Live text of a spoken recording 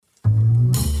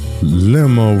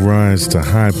Limo rides to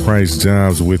high-priced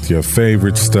jobs with your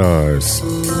favorite stars.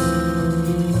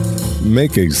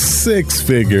 Make a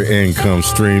six-figure income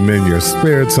stream in your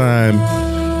spare time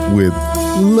with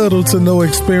little to no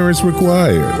experience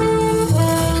required.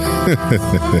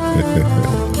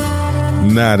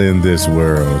 Not in this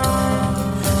world.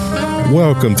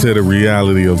 Welcome to the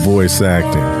reality of voice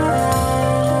acting.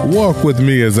 Walk with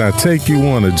me as I take you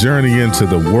on a journey into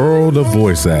the world of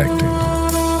voice acting.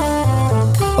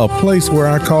 A place where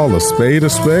I call a spade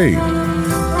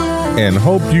and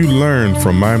hope you learn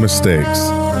from my mistakes.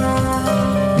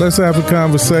 Let's have a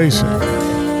conversation.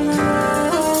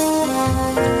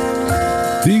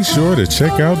 Be sure to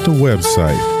check out the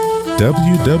website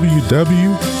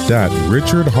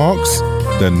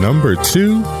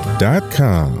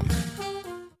www.richardhawks2.com.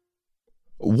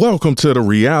 Welcome to the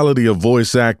reality of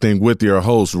voice acting with your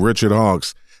host, Richard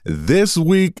Hawks. This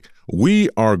week, we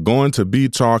are going to be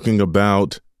talking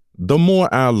about the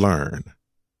more I learn.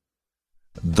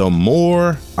 The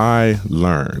more I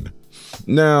learn.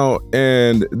 Now,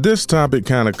 and this topic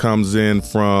kind of comes in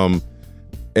from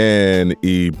an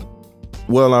epiphany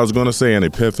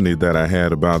that I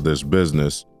had about this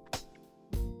business.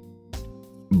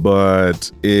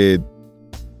 But it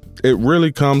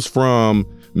really comes from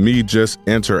me just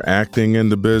interacting in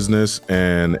the business,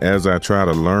 and as I try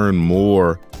to learn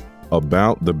more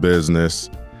about the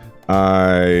business,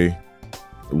 I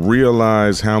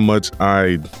realize how much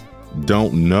I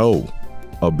don't know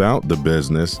about the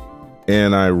business,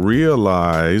 and I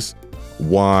realize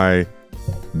why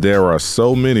there are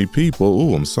so many people.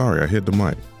 Ooh, I'm sorry, I hit the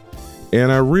mic.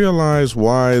 And I realize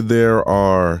why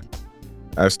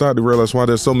I started to realize why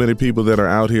there's so many people that are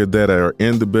out here that are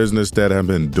in the business, that have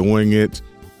been doing it,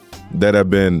 at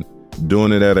a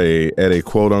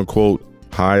quote unquote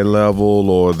high level,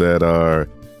 or that are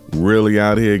really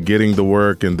out here getting the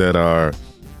work, and that are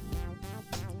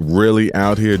really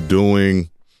out here doing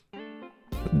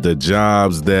the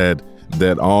jobs that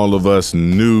all of us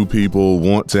new people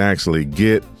want to actually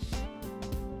get.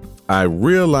 I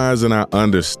realize and I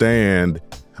understand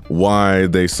why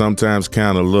they sometimes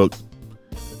kind of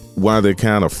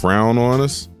frown on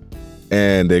us,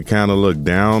 and they kind of look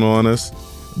down on us,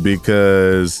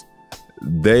 because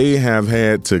they have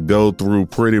had to go through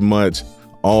pretty much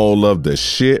all of the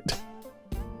shit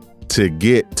to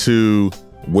get to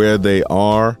where they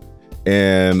are.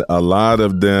 And a lot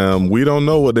of them, we don't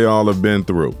know what they all have been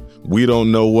through. We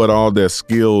don't know what all their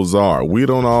skills are. We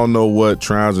don't all know what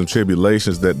trials and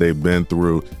tribulations that they've been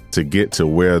through to get to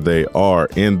where they are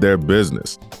in their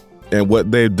business, and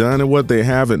what they've done and what they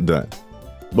haven't done.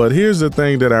 But here's the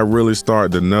thing that I really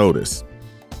start to notice.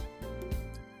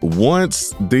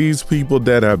 Once these people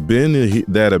that have been in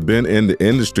the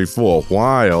industry for a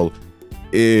while,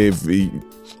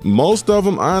 most of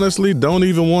them honestly don't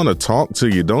even want to talk to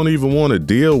you, don't even want to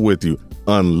deal with you,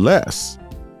 unless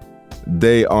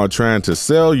they are trying to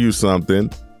sell you something,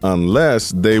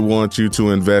 unless they want you to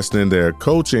invest in their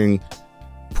coaching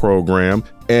program.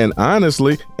 And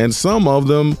honestly, and some of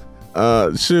them,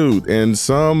 and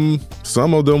some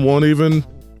of them won't even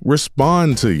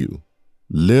respond to you,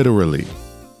 literally.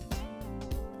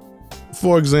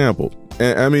 For example,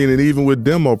 and even with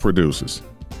demo producers.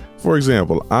 For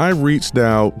example, I found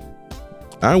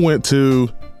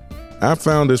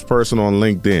this person on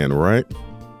LinkedIn, right?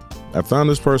 I found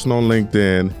this person on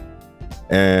LinkedIn,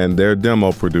 and they're a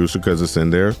demo producer because it's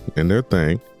in their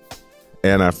thing.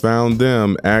 And I found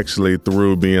them actually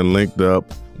through being linked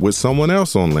up with someone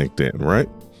else on LinkedIn, right?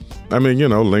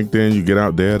 LinkedIn, you get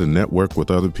out there to network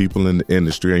with other people in the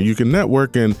industry, and you can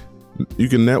network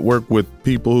with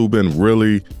people who've been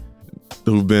really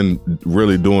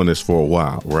doing this for a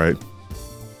while, right?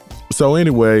 So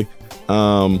anyway,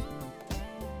 I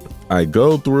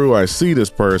go through, I see this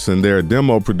person, they're a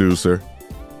demo producer,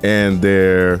 and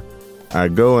I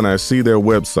go and I see their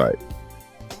website.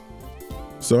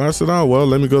 So I said, oh, well,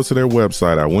 let me go to their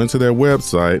website. I went to their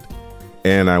website,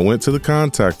 and I went to the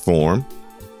contact form,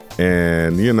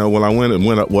 and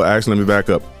actually, let me back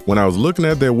up. When I was looking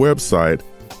at their website,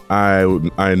 I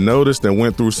noticed and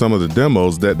went through some of the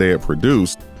demos that they had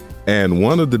produced, and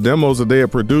one of the demos that they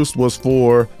had produced was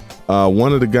for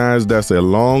one of the guys that's a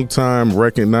long-time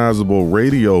recognizable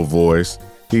radio voice.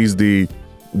 He's the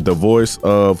voice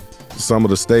of some of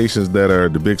the stations that are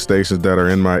the big stations that are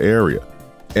in my area.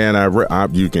 And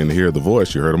you can hear the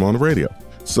voice. You heard him on the radio.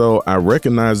 So I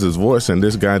recognized his voice, and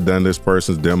this guy done this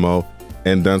person's demo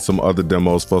and done some other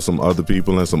demos for some other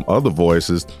people and some other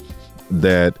voices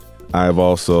that I've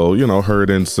also, heard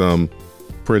in some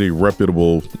pretty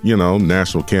reputable,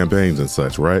 national campaigns and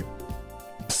such, right?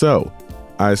 So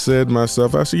I said to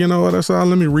myself, I said, you know what? I said,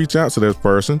 let me reach out to this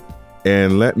person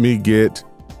and let me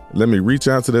reach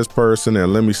out to this person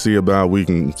and let me see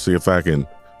if I can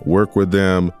work with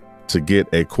them to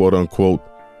get a quote unquote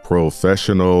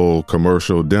professional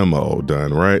commercial demo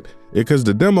done, right? Because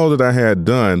the demo that I had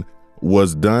done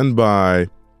was done by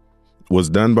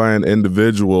an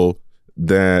individual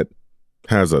that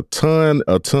has a ton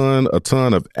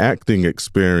of acting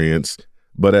experience.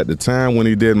 But at the time when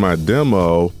he did my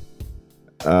demo,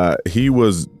 he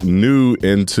was new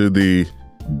into the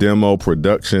demo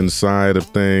production side of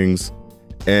things,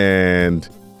 and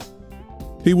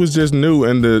he was just new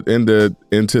into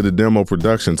the demo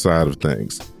production side of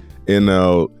things.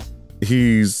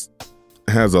 He's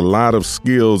has a lot of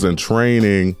skills and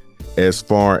training as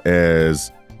far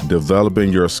as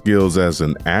developing your skills as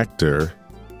an actor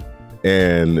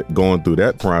and going through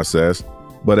that process.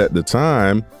 But at the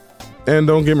time, and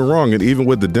don't get me wrong, and even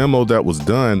with the demo that was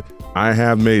done, I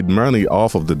have made money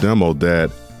off of the demo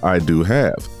that I do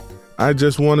have. I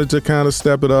just wanted to kind of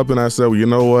step it up, and I said, well, you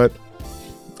know what?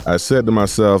 I said to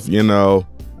myself,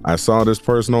 I saw this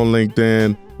person on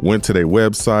LinkedIn, went to their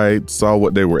website, saw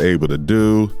what they were able to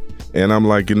do, and I'm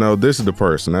like, this is the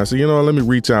person. I said, let me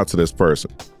reach out to this person.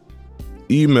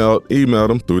 Emailed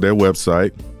them through their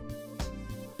website.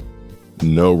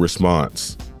 No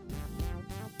response.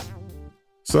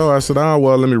 So I said,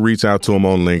 let me reach out to him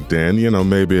on LinkedIn.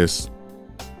 Maybe it's,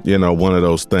 one of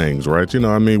those things, right?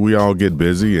 We all get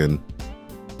busy, and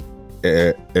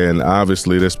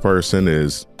obviously this person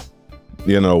is,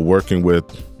 working with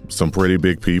some pretty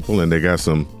big people, and they got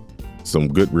some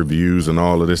good reviews and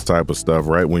all of this type of stuff,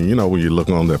 right? When you look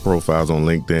on their profiles on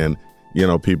LinkedIn,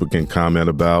 people can comment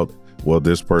about, well,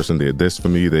 this person did this for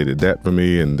me, they did that for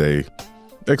me, and they,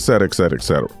 et cetera, et cetera, et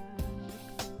cetera.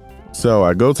 So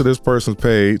I go to this person's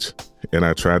page and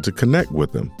I try to connect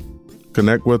with them,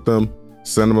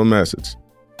 send them a message.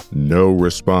 No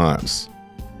response.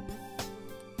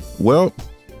 Well,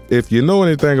 if you know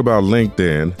anything about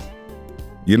LinkedIn,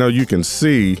 you can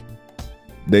see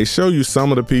they show you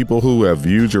some of the people who have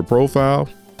viewed your profile.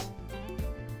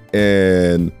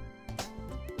 And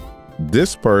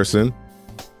this person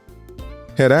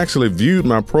had actually viewed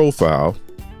my profile.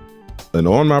 And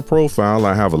on my profile,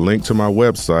 I have a link to my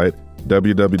website,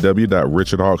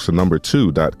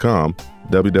 www.richardhawks2.com,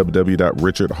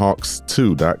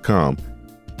 www.richardhawks2.com.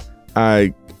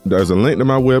 There's a link to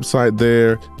my website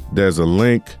there. There's a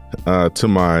link to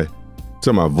my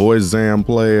VoiceZam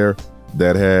player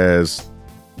that has,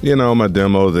 my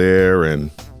demo there, and,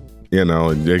 and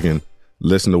they can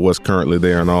listen to what's currently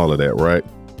there and all of that, right?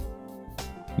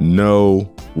 No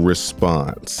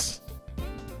response.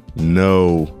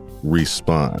 No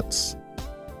response,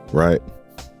 right?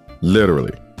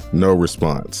 Literally, no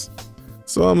response.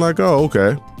 So I'm like, oh,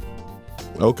 okay.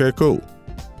 Okay, cool.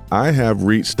 I have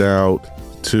reached out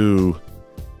to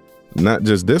not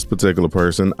just this particular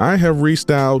person. I have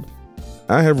reached out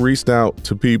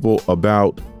to people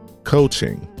about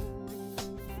coaching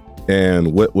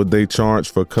and what would they charge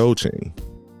for coaching.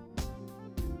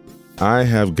 I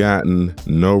have gotten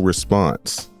no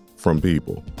response from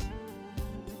people.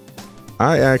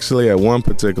 I actually, at one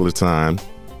particular time,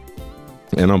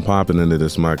 and I'm popping into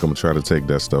this mic, I'm gonna try to take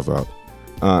that stuff out.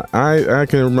 I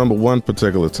can remember one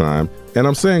particular time, and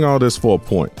I'm saying all this for a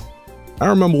point. I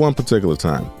remember one particular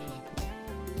time.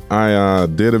 I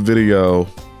did a video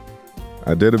on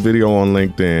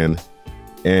LinkedIn,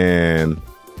 and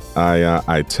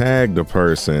I tagged a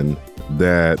person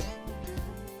that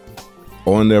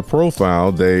on their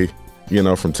profile, they,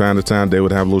 from time to time, they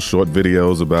would have little short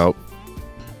videos about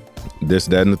this,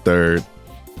 that, and the third,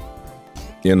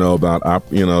 about,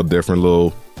 different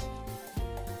little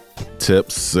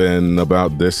tips and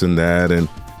about this and that, and,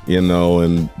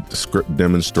 and script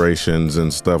demonstrations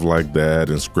and stuff like that,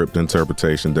 and script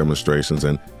interpretation demonstrations,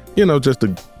 and, just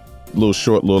a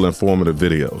little informative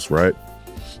videos, right?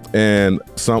 And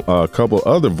a couple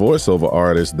other voiceover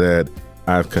artists that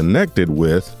I've connected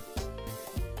with,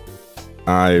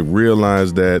 I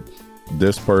realized that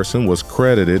this person was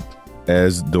credited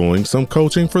as doing some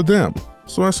coaching for them.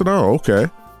 So I said, oh, okay.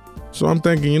 So I'm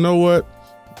thinking, you know what?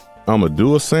 I'm going to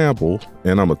do a sample,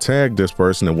 and I'm going to tag this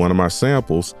person in one of my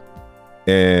samples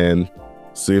and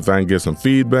see if I can get some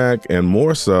feedback, and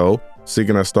more so,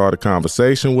 can I start a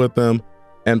conversation with them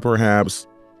and perhaps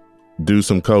do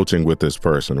some coaching with this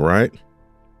person, right?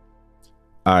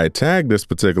 I tagged this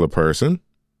particular person.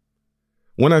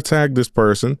 When I tagged this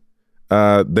person,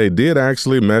 they did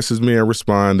actually message me and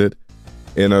responded.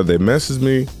 They messaged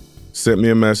me, sent me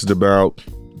a message about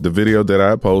the video that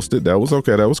I posted. That was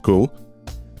okay. That was cool.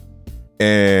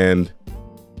 And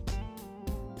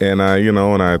And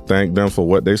I thanked them for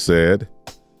what they said.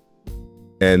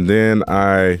 And then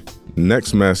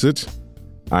next message,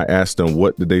 I asked them,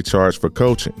 what did they charge for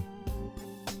coaching?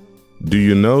 Do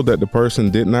you know that the person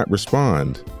did not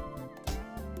respond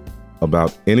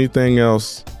about anything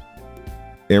else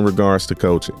in regards to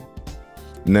coaching?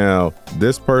 Now,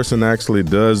 this person actually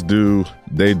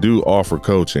they do offer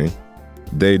coaching.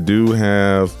 They do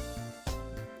have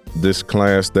this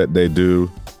class that they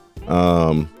do.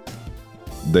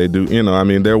 They do,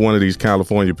 they're one of these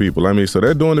California people. So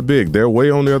they're doing it big. They're way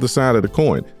on the other side of the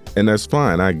coin, and that's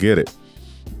fine. I get it.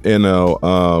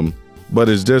 But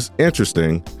it's just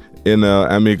interesting,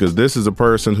 because this is a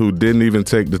person who didn't even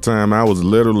take the time. I was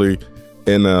literally,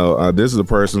 this is a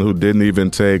person who didn't even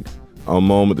take a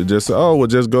moment to just say, oh, well,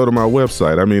 just go to my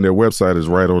website. Their website is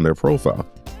right on their profile.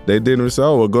 They didn't say,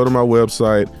 oh, well, go to my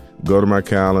website, go to my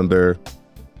calendar,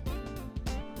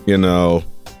 and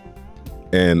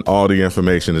all the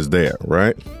information is there,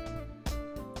 right?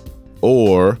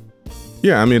 Or,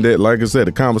 like I said,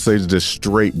 the conversation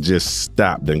just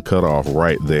stopped and cut off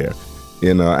right there.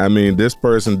 This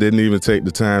person didn't even take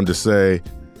the time to say,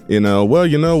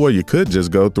 you could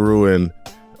just go through and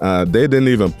they didn't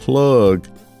even plug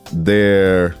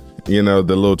their, the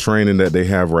little training that they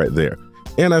have right there.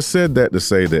 And I said that to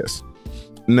say this.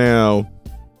 Now,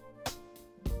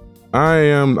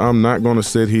 I'm not going to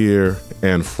sit here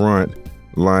and front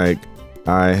like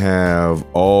I have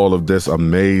all of this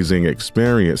amazing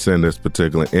experience in this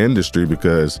particular industry,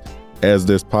 because as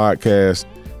this podcast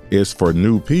is for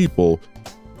new people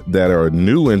that are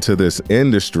new into this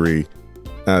industry,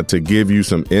 to give you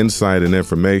some insight and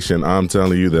information, I'm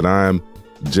telling you that I'm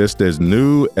just as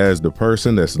new as the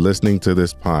person that's listening to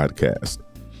this podcast.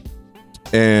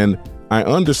 And I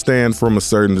understand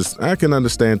I can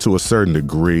understand to a certain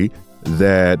degree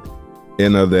that,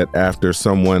 that after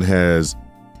someone has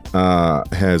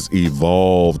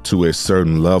evolved to a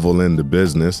certain level in the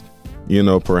business,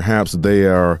 perhaps they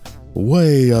are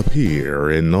way up here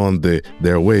and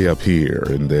they're way up here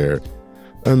and they're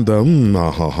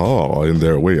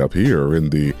way up here in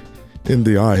the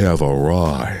I have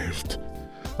arrived.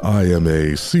 I am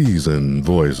a seasoned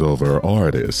voiceover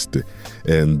artist,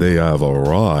 and they have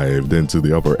arrived into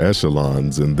the upper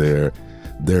echelons, and they're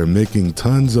making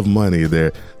tons of money.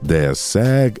 They're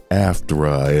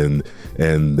SAG-AFTRA,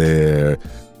 and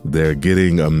they're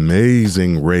getting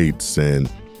amazing rates, and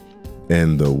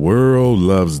the world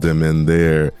loves them, and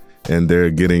they're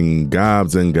getting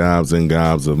gobs and gobs and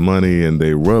gobs of money, and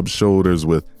they rub shoulders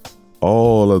with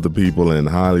all of the people in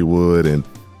Hollywood and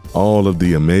all of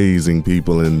the amazing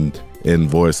people in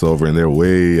voiceover, and they're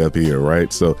way up here,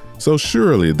 right? So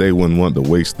surely they wouldn't want to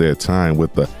waste their time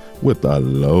with a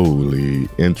lowly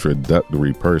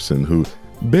introductory person who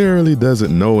barely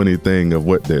doesn't know anything of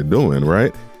what they're doing,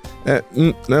 right?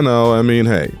 No,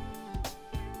 hey,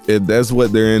 if that's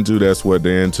what they're into, that's what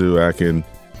they're into. I can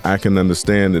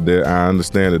understand that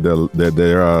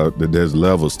that there's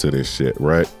levels to this shit,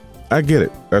 right? I get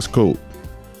it. That's cool.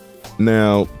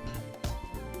 Now,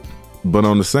 but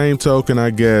on the same token, I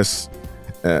guess,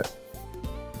 there's,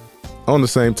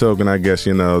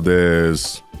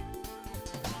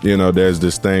 there's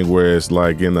this thing where it's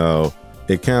like,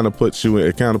 it kind of puts a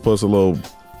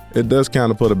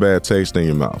bad taste in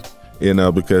your mouth,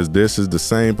 because this is the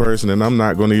same person, and I'm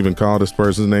not going to even call this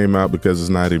person's name out because it's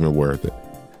not even worth it.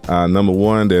 Number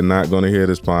one, they're not going to hear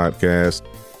this podcast,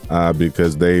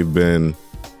 because they've been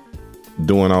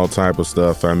doing all type of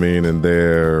stuff. And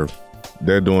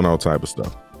they're doing all type of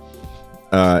stuff.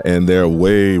 And they're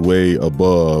way, way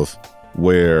above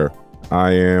where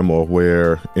I am or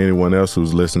where anyone else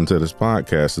who's listening to this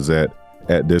podcast is at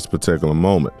this particular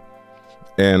moment.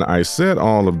 And I said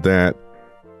all of that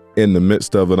in the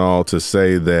midst of it all to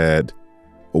say that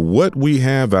what we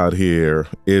have out here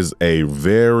is a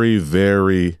very,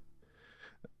 very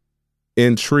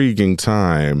intriguing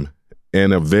time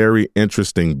and a very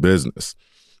interesting business.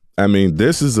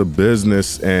 This is a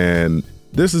business, and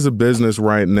this is a business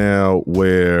right now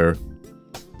where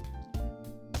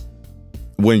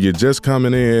when you're just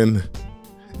coming in,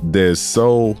 there's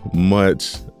so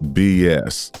much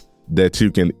BS that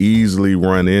you can easily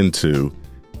run into,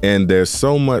 and there's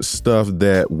so much stuff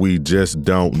that we just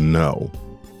don't know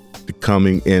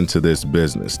coming into this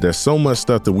business. There's so much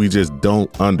stuff that we just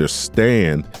don't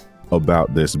understand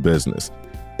about this business.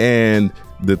 And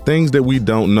the things that we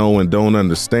don't know and don't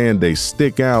understand, they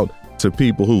stick out to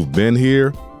people who've been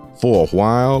here for a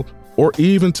while, or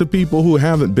even to people who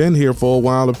haven't been here for a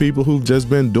while, or people who've just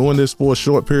been doing this for a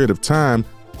short period of time,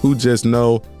 who just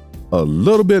know a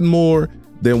little bit more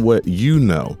than what you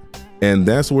know. And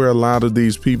that's where a lot of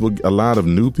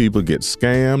new people get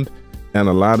scammed. And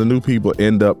a lot of new people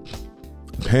end up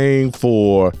paying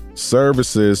for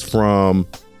services from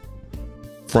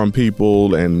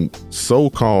people and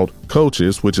so-called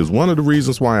coaches, which is one of the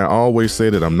reasons why I always say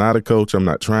that I'm not a coach. I'm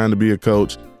not trying to be a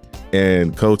coach,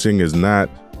 and coaching is not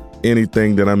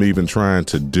anything that I'm even trying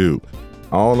to do.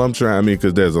 All I'm trying,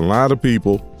 because there's a lot of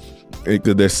people,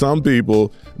 because there's some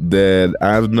people that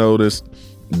I've noticed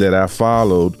that I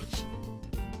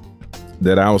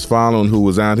was following who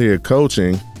was out here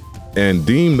coaching and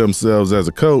deemed themselves as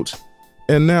a coach.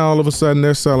 And now all of a sudden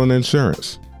they're selling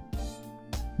insurance.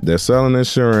 They're selling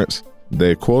insurance.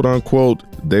 They quote unquote,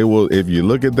 they will, if you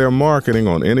look at their marketing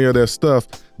on any of their stuff,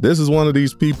 this is one of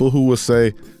these people who will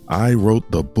say, I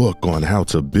wrote the book on how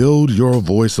to build your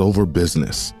voiceover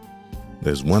business.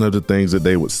 There's one of the things that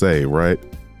they would say, right?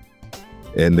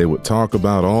 And they would talk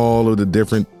about all of the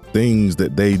different things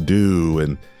that they do,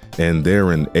 and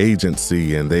they're an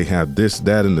agency, and they have this,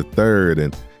 that, and the third,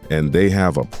 and they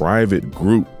have a private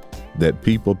group that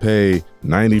people pay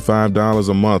 $95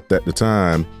 a month at the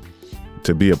time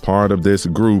to be a part of this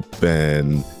group,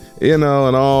 and and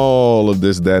all of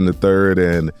this, that, and the third.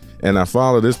 And I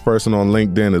follow this person on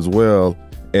LinkedIn as well,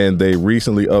 and they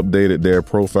recently updated their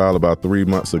profile about 3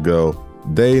 months ago.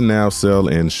 They now sell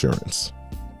insurance.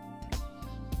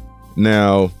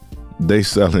 Now, they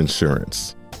sell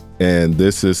insurance, and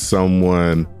this is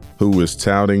someone who is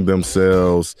touting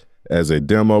themselves as a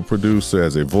demo producer,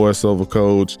 as a voiceover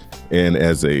coach, and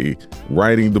as a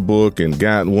writing the book and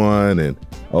got one, and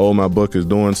oh, my book is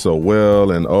doing so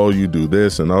well, and oh, you do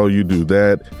this, and oh, you do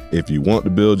that. If you want to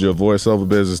build your voiceover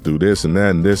business, do this and that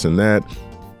and this and that.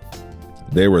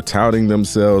 They were touting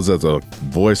themselves as a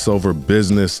voiceover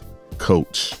business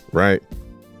coach, right?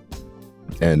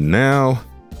 And now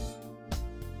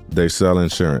they sell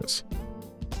insurance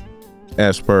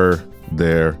as per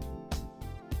their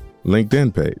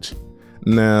LinkedIn page.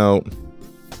 Now,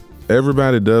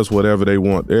 everybody does whatever they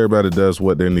want. Everybody does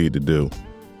what they need to do.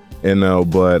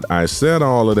 But I said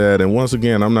all of that, and once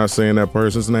again, I'm not saying that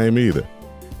person's name either.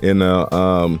 And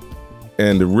the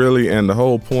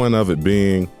whole point of it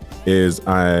being is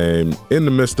I'm in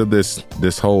the midst of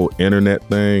this whole internet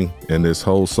thing and this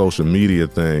whole social media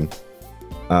thing.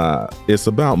 It's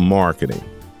about marketing,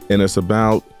 and it's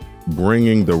about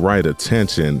bringing the right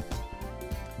attention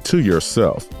to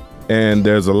yourself. And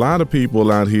there's a lot of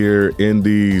people out here in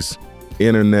these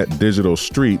internet digital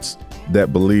streets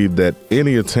that believe that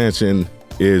any attention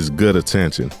is good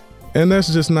attention. And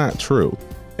that's just not true.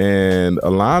 And a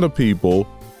lot of people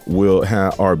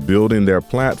are building their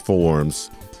platforms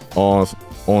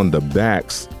on the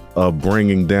backs of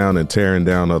bringing down and tearing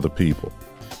down other people.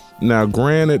 Now,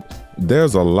 granted,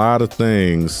 there's a lot of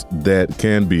things that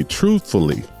can be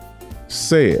truthfully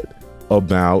said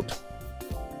about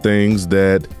things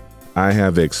that I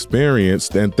have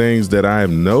experienced and things that I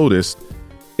have noticed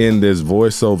in this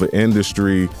voiceover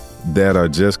industry that are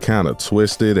just kind of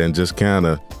twisted and just kind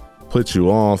of put you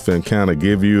off and kind of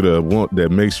give you that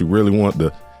makes you really want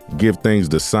to give things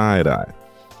the side eye.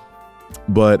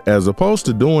 But as opposed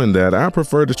to doing that, I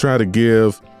prefer to try to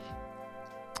give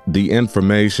the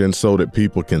information so that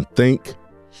people can think.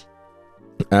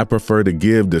 I prefer to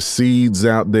give the seeds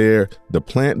out there, to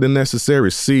plant the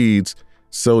necessary seeds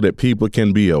so that people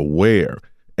can be aware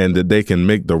and that they can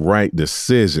make the right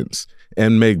decisions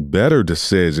and make better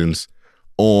decisions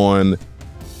can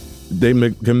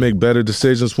make better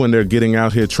decisions when they're getting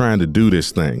out here trying to do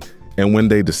this thing. And when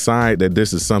they decide that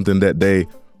this is something that they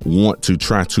want to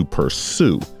try to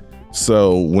pursue.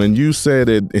 So when you said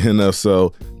it,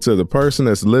 so to the person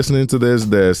that's listening to this,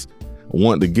 that's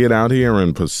wanting to get out here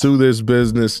and pursue this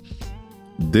business,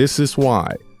 this is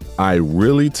why I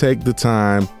really take the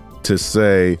time to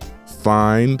say,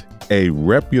 find a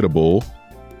reputable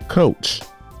coach.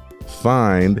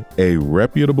 Find a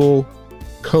reputable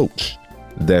coach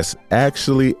that's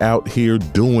actually out here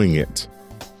doing it.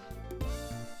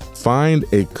 Find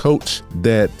a coach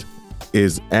that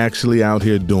is actually out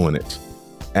here doing it,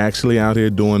 actually out here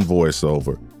doing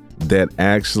voiceover, that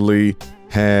actually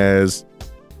has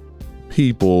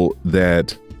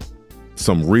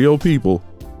some real people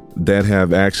that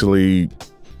have actually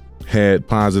had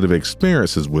positive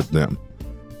experiences with them.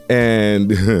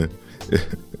 And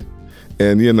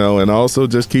and also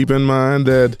just keep in mind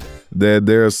that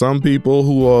there are some people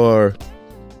who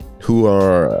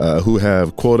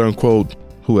have quote unquote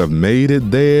who have made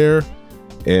it there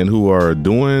and who are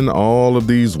doing all of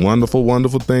these wonderful,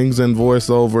 wonderful things in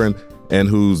voiceover and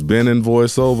who's been in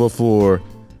voiceover for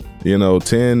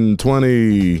 10,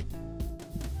 20,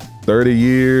 30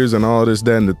 years and all this,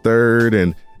 that, and the third,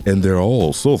 and they're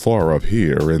all so far up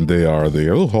here, and they are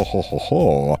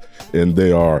and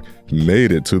they are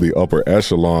made it to the upper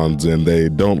echelons, and they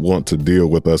don't want to deal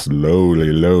with us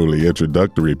lowly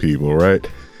introductory people, right?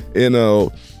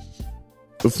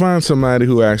 Find somebody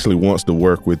who actually wants to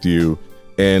work with you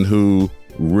and who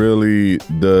really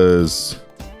does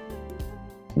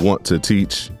want to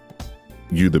teach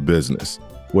you the business,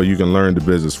 where you can learn the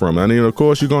business from. I mean, of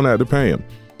course, you're going to have to pay them,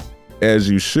 as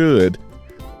you should.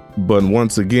 But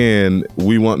once again,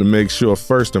 we want to make sure,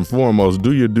 first and foremost,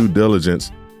 do your due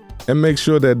diligence and make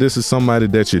sure that this is somebody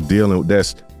that you're dealing with,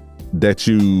 that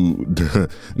you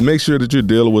make sure that you're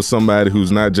dealing with somebody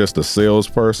who's not just a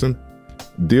salesperson.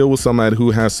 Deal with somebody who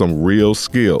has some real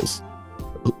skills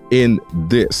in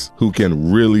this, who can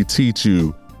really teach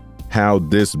you how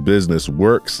this business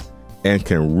works and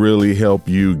can really help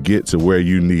you get to where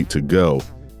you need to go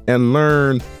and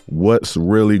learn what's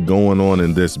really going on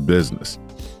in this business.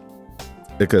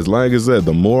 Because like I said,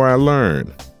 the more I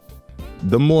learn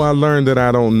that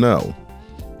I don't know.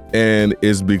 And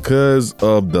it's because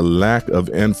of the lack of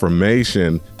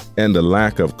information and the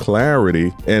lack of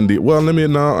clarity and I'm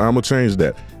gonna change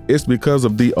that. It's because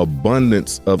of the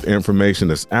abundance of information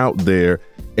that's out there,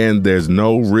 and there's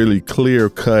no really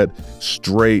clear-cut,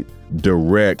 straight,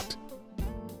 direct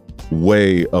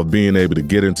way of being able to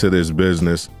get into this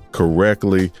business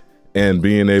correctly and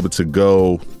being able to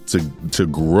go to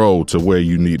grow to where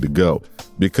you need to go.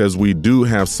 Because we do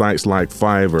have sites like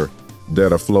Fiverr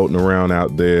that are floating around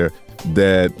out there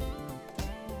that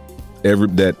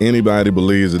anybody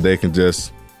believes that they can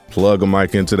just plug a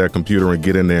mic into their computer and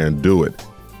get in there and do it.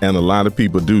 And a lot of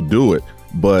people do it,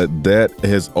 but that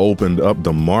has opened up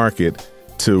the market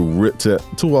to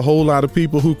a whole lot of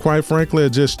people who, quite frankly, are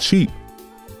just cheap.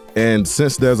 And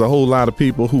since there's a whole lot of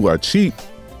people who are cheap,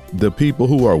 the people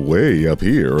who are way up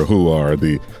here, who are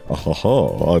the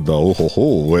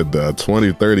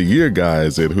 20, 30 year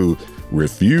guys and who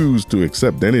refuse to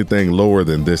accept anything lower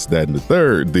than this, that, and the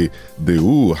third, the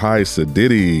high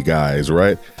sedity guys,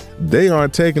 right? They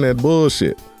aren't taking that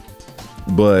bullshit.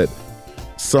 But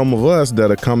some of us that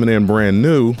are coming in brand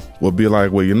new will be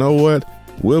like, well, you know what?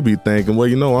 We'll be thinking,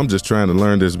 well, I'm just trying to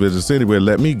learn this business anyway.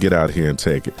 Let me get out here and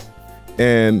take it.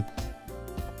 And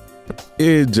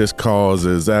it just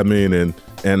causes, and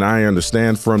I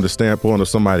understand from the standpoint of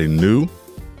somebody new,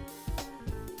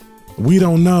 we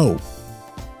don't know.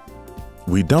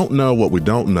 We don't know what we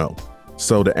don't know.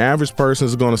 So the average person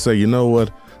is going to say, you know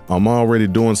what? I'm already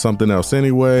doing something else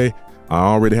anyway. I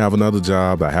already have another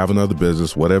job. I have another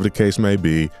business, whatever the case may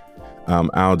be.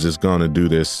 I'll just going to do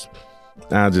this.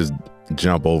 I'll just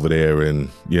jump over there and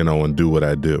do what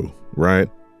I do. Right.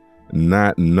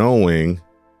 Not knowing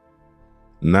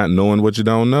what you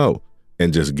don't know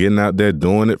and just getting out there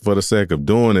doing it for the sake of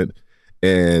doing it.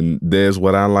 And there's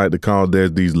what I like to call,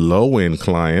 there's these low end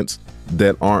clients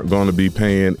that aren't going to be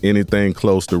paying anything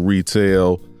close to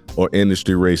retail or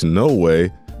industry rates, no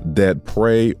way, that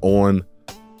prey on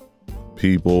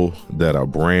people that are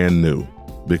brand new,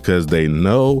 because they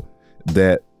know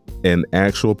that an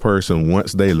actual person,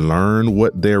 once they learn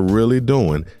what they're really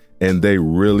doing and they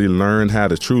really learn how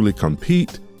to truly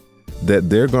compete, that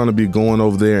they're going to be going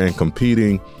over there and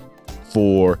competing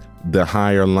for the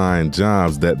higher line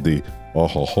jobs that the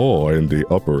in the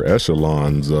upper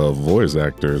echelons of voice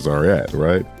actors are at,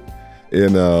 right?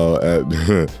 So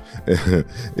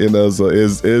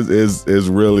it's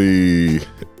really,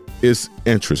 it's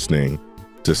interesting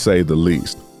to say the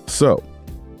least. So,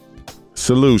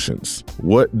 solutions.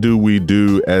 What do we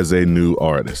do as a new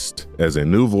artist, as a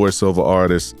new voiceover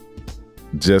artist,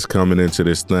 just coming into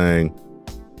this thing,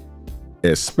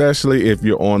 especially if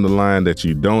you're on the line that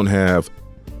you don't have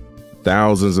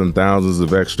thousands and thousands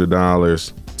of extra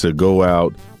dollars to go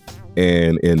out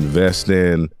and invest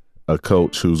in a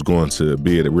coach who's going to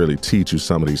be able to really teach you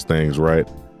some of these things, right?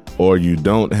 Or you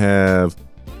don't have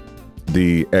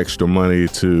the extra money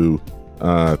to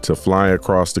fly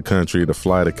across the country, to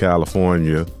fly to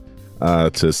California,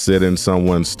 to sit in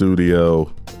someone's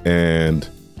studio and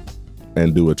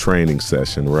do a training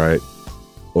session, right?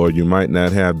 Or you might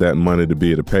not have that money to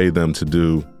be able to pay them to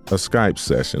do a Skype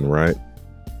session, right?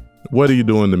 What do you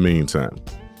do in the meantime?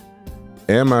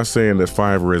 Am I saying that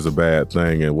Fiverr is a bad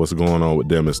thing and what's going on with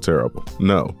them is terrible?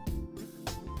 No.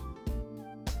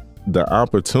 The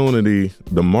opportunity,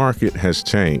 the market has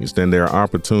changed, and there are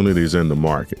opportunities in the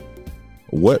market.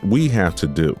 What we have to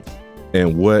do,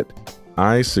 and what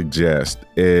I suggest,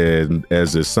 and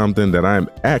as is something that I'm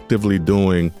actively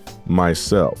doing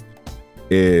myself,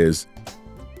 is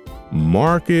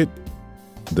market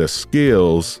the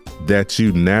skills that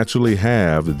you naturally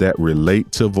have that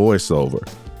relate to voiceover.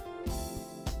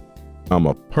 I'm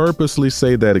going to purposely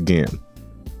say that again.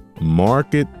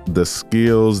 Market the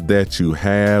skills that you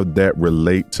have that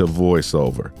relate to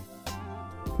voiceover.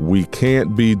 We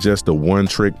can't be just a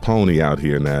one-trick pony out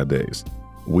here nowadays.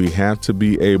 We have to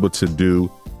be able to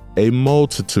do a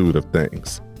multitude of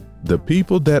things. The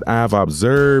people that I've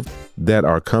observed that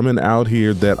are coming out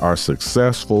here that are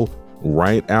successful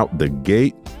right out the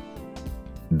gate,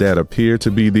 that appear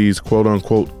to be these quote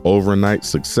unquote overnight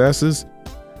successes,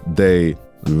 they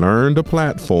learned a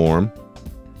platform.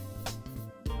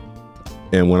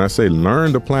 And when I say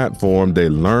learn the platform, they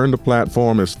learn the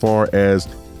platform as far as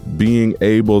being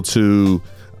able to,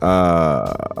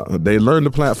 they learn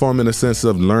the platform in the sense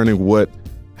of learning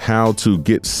how to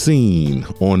get seen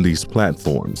on these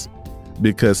platforms.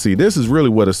 Because see, this is really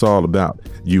what it's all about.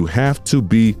 You have to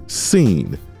be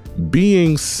seen.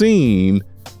 Being seen,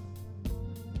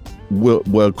 well,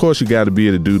 of course you got to be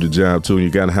able to do the job too. And you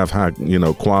got to have high,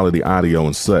 quality audio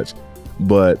and such.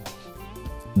 But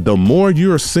the more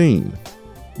you're seen,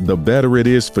 the better it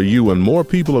is for you. And more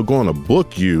people are going to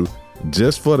book you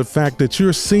just for the fact that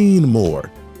you're seen more.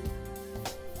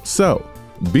 So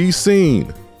be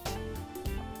seen.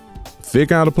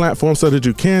 Figure out a platform so that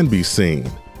you can be seen.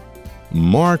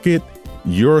 Market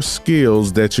your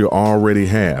skills that you already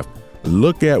have.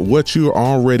 Look at what you're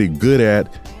already good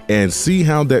at and see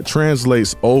how that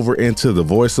translates over into the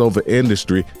voiceover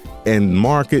industry and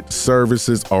market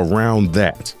services around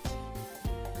that.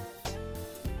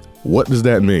 What does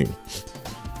that mean?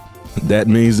 That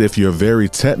means if you're very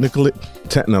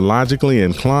technologically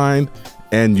inclined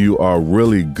and you are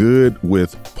really good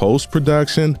with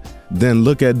post-production, then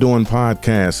look at doing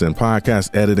podcasts and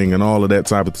podcast editing and all of that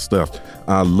type of stuff.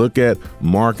 Look at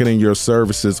marketing your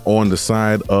services on the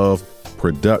side of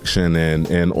production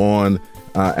and on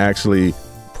actually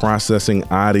processing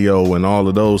audio and all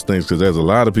of those things, because there's a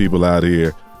lot of people out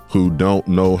here who don't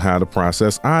know how to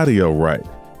process audio right.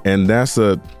 And that's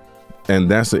an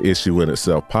issue in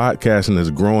itself. Podcasting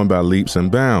is growing by leaps and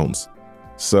bounds.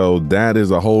 So that is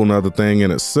a whole nother thing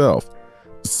in itself.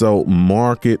 So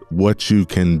market what you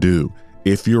can do.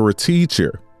 If you're a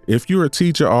teacher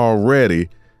already,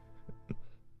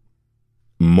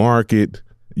 market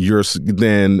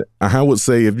then I would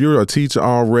say if you're a teacher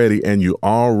already and you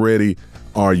already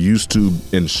are used to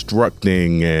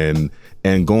instructing and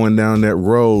going down that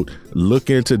road, look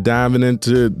at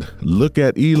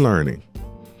e-learning.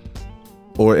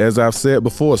 Or as I've said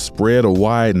before, spread a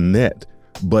wide net.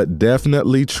 But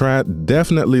definitely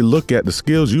look at the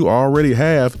skills you already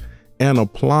have and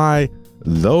apply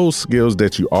those skills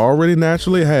that you already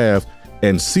naturally have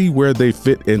and see where they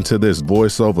fit into this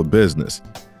voiceover business.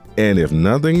 And if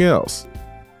nothing else,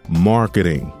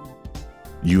 marketing.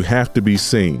 You have to be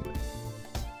seen.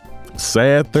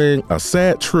 A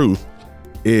sad truth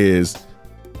is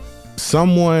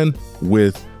someone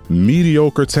with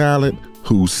mediocre talent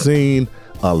who's seen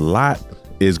a lot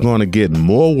is going to get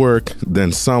more work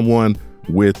than someone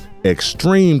with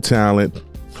extreme talent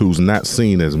who's not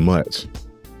seen as much.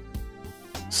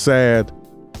 Sad,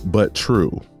 but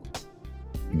true.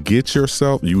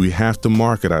 We have to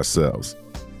market ourselves.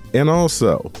 And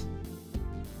also,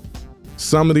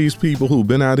 some of these people who've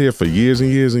been out here for years and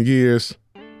years and years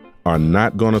are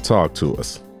not going to talk to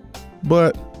us.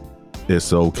 But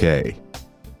it's okay.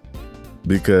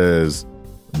 Because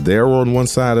they're on one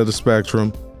side of the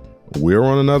spectrum, we're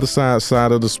on another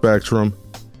side of the spectrum,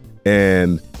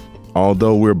 and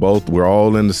although we're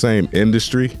all in the same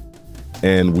industry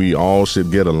and we all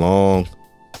should get along,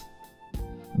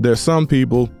 there's some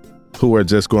people who are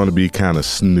just going to be kind of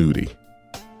snooty.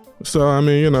 So,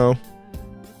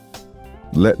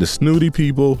 let the snooty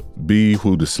people be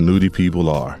who the snooty people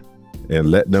are and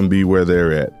let them be where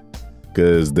they're at.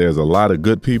 Because there's a lot of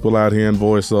good people out here in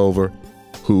voiceover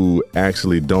who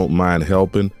actually don't mind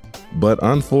helping. But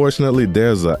unfortunately,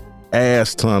 there's an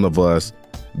ass ton of us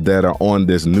that are on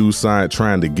this new side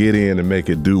trying to get in and make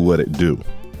it do what it do.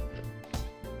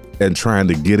 And trying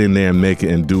to get in there and make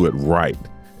it and do it right.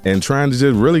 And trying to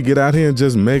just really get out here and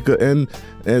just and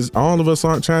as all of us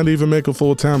aren't trying to even make a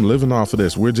full-time living off of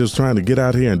this. We're just trying to get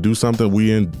out here and do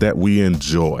something that we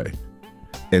enjoy.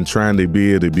 And trying to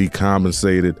be able to be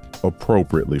compensated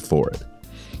appropriately for it.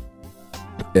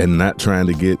 And not trying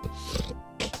to get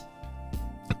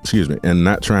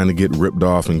ripped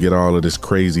off and get all of this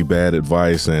crazy bad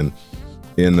advice and,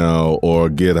 or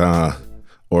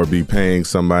be paying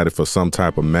somebody for some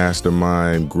type of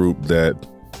mastermind group that,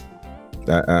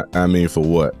 for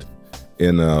what?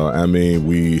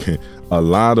 A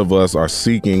lot of us are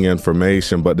seeking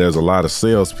information, but there's a lot of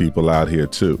salespeople out here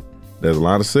too. There's a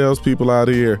lot of salespeople out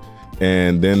here.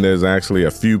 And then there's actually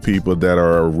a few people that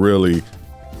are really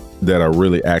that are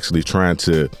really actually trying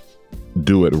to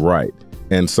do it right.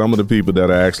 And some of the people that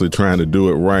are actually trying to do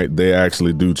it right, they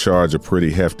actually do charge a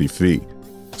pretty hefty fee.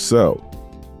 So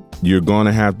you're going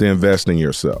to have to invest in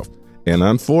yourself. And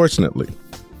unfortunately,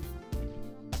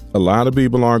 a lot of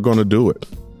people aren't going to do it.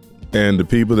 And the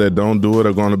people that don't do it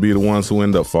are going to be the ones who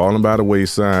end up falling by the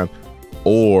wayside,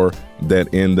 or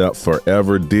that end up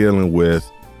forever dealing with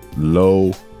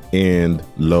low-end,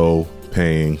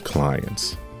 low-paying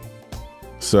clients.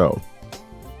 So,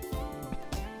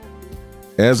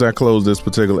 as I close this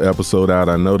particular episode out,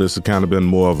 I know this has kind of been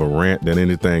more of a rant than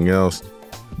anything else,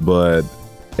 but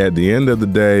at the end of the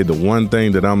day, the one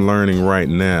thing that I'm learning right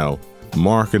now,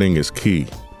 marketing is key.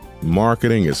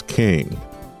 Marketing is king.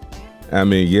 I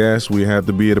mean, yes, we have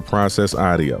to be able to process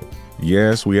audio.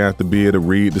 Yes, we have to be able to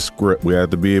read the script. We have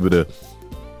to be able to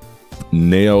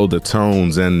nail the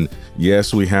tones. And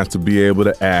yes, we have to be able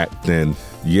to act. And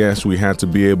yes, we have to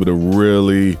be able to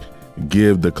really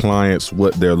give the clients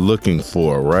what they're looking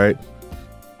for, right?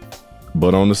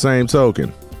 But on the same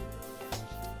token,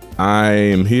 I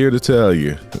am here to tell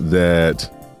you that,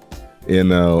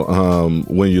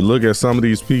 when you look at some of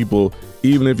these people,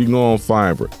 even if you go on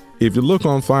Fiverr, if you look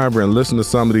on Fiverr and listen to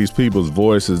some of these people's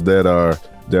voices that are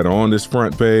on this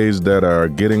front page, that are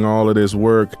getting all of this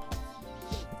work,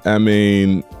 I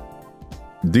mean,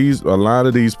 a lot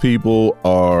of these people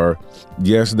are,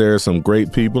 yes, there's some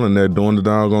great people and they're doing the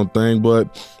doggone thing,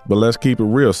 but let's keep it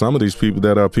real. Some of these people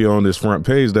that are up here on this front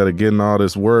page that are getting all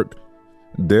this work,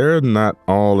 they're not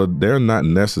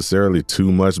necessarily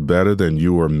too much better than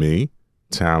you or me,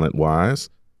 talent wise.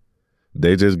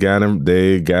 They just got in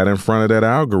front of that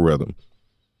algorithm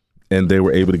and they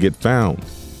were able to get found,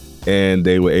 and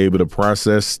they were able to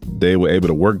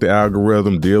work the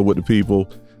algorithm, deal with the people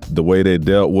the way they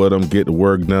dealt with them, get the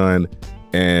work done,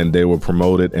 and they were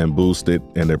promoted and boosted,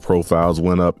 and their profiles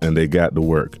went up and they got the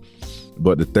work.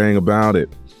 But the thing about it,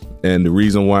 and the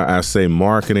reason why I say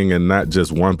marketing and not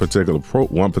just one particular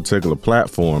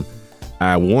platform,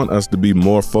 I want us to be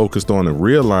more focused on and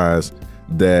realize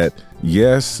that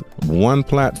yes,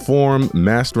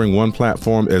 mastering one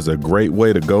platform is a great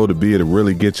way to go to be able to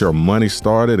really get your money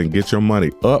started and get your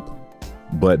money up,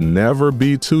 but never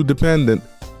be too dependent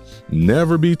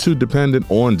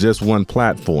on just one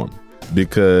platform,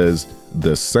 because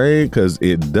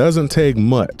it doesn't take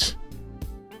much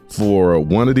for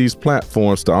one of these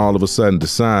platforms to all of a sudden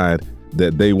decide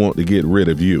that they want to get rid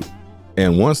of you.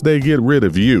 And once they get rid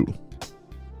of you,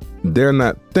 they're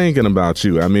not thinking about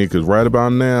you. I mean, because right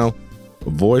about now,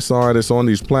 voice artists on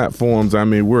these platforms, I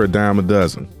mean, we're a dime a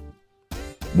dozen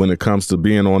when it comes to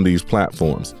being on these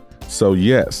platforms. So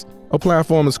yes, a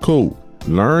platform is cool.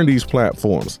 Learn these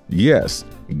platforms. Yes,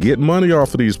 get money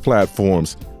off of these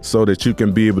platforms so that you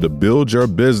can be able to build your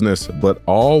business, but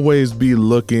always be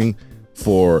looking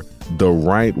for the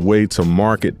right way to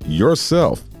market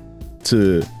yourself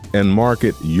and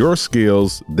market your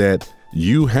skills that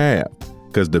you have.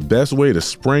 Because the best way to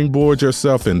springboard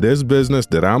yourself in this business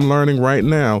that I'm learning right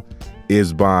now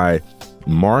is by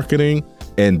marketing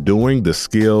and doing the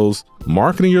skills,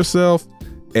 marketing yourself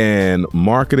and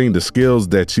marketing the skills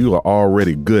that you are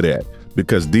already good at,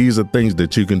 because these are things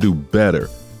that you can do better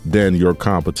than your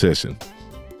competition.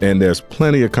 And there's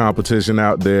plenty of competition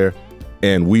out there,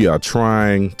 and we are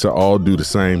trying to all do the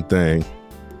same thing,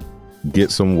 get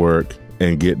some work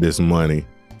and get this money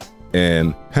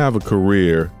and have a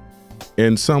career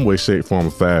in some way, shape, form,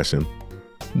 or fashion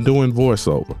doing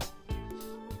voiceover.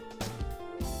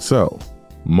 So,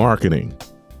 marketing.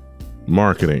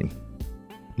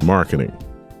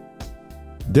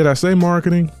 Did I say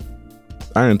marketing?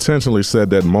 I intentionally said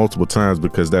that multiple times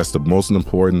because that's the most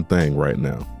important thing right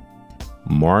now.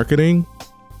 Marketing,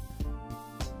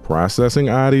 processing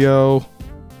audio,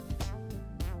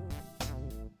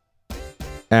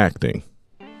 acting.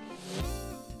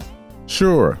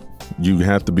 Sure, you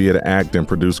have to be able to act and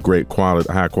produce great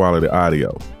quality, high quality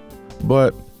audio.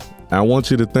 But I want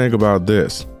you to think about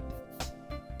this.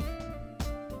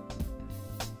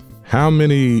 How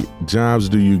many jobs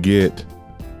do you get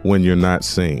when you're not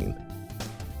seen?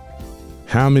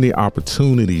 How many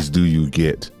opportunities do you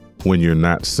get when you're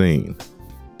not seen?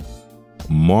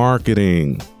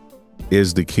 Marketing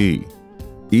is the key.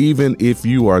 Even if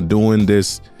you are doing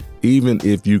this, even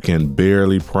if you can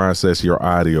barely process your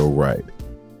audio right,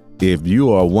 if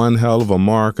you are one hell of a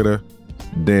marketer,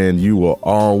 then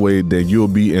you'll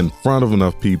be in front of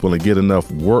enough people and get enough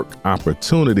work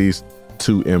opportunities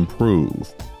to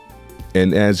improve.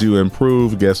 And as you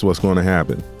improve, guess what's going to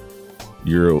happen?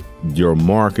 Your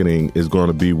marketing is going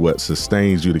to be what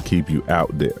sustains you to keep you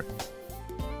out there.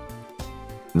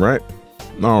 Right?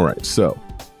 All right. So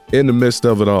in the midst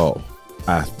of it all,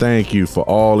 I thank you for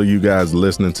all of you guys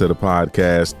listening to the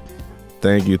podcast.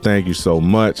 Thank you so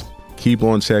much. Keep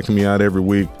on checking me out every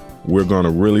week. We're going to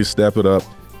really step it up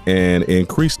and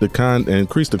increase the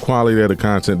quality of the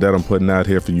content that I'm putting out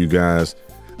here for you guys,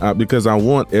 because I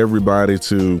want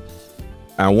to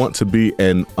be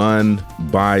an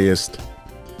unbiased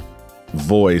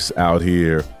voice out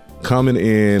here, coming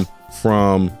in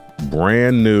from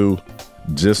brand new,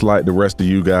 just like the rest of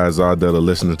you guys are that are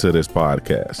listening to this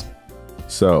podcast.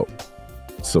 So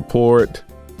support,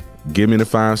 give me the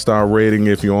 5-star rating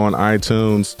if you're on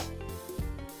iTunes.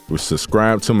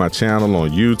 Subscribe to my channel on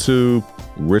YouTube,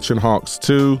 Richard Hawks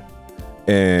 2.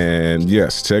 And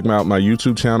yes, check out my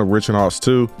YouTube channel, Richard Hawks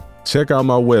 2. Check out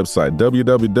my website,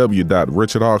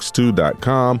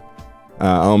 www.richardhawks2.com.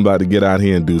 I'm about to get out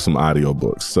here and do some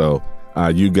audiobooks. So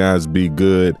you guys be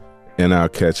good, and I'll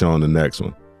catch you on the next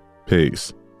one.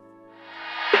 Peace.